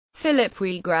Philipp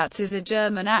Wiegratz is a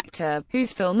German actor,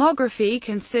 whose filmography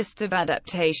consists of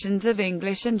adaptations of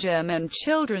English and German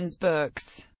children's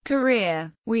books.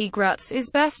 Career: Wiegratz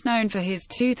is best known for his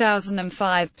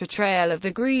 2005 portrayal of the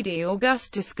greedy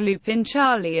Augustus Gloop in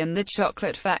Charlie and the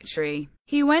Chocolate Factory.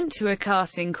 He went to a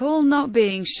casting call not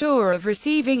being sure of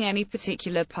receiving any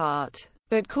particular part,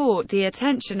 but caught the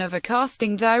attention of a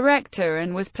casting director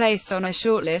and was placed on a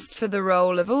shortlist for the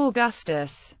role of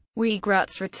Augustus.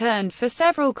 Wiegratz returned for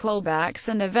several callbacks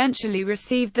and eventually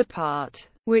received the part,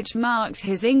 which marked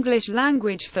his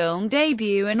English-language film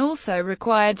debut and also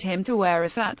required him to wear a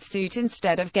fat suit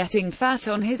instead of getting fat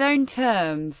on his own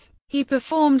terms. He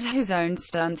performed his own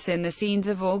stunts in the scenes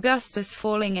of Augustus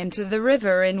falling into the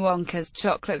river in Wonka's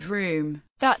Chocolate Room.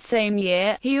 That same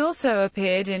year, he also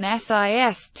appeared in Ist eine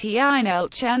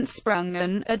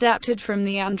Chantsprungen, adapted from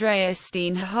the Andreas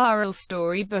Steinhardt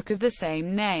storybook of the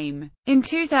same name. In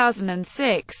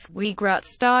 2006,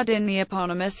 Wiegratz starred in the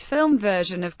eponymous film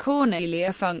version of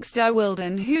Cornelia Funk's Die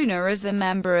Wilden Hühner as a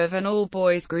member of an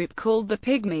all-boys group called the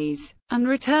Pygmies, and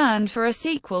returned for a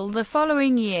sequel the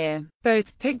following year.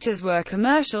 Both pictures were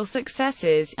commercial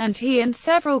successes, and he and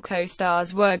several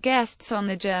co-stars were guests on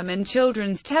the German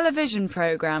children's television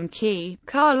program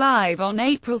Car Live on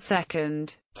April 2,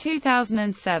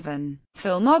 2007.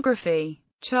 Filmography: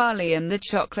 Charlie and the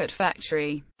Chocolate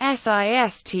Factory, Ist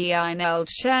eine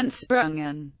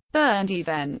Chantsprungen, Burned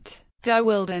Event, Die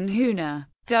Wilden Hühner,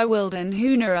 Die Wilden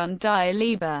Hühner und die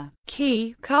Liebe,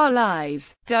 Car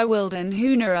Live, Die Wilden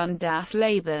Hühner und das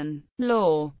Leben,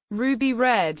 Law, Ruby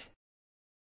Red.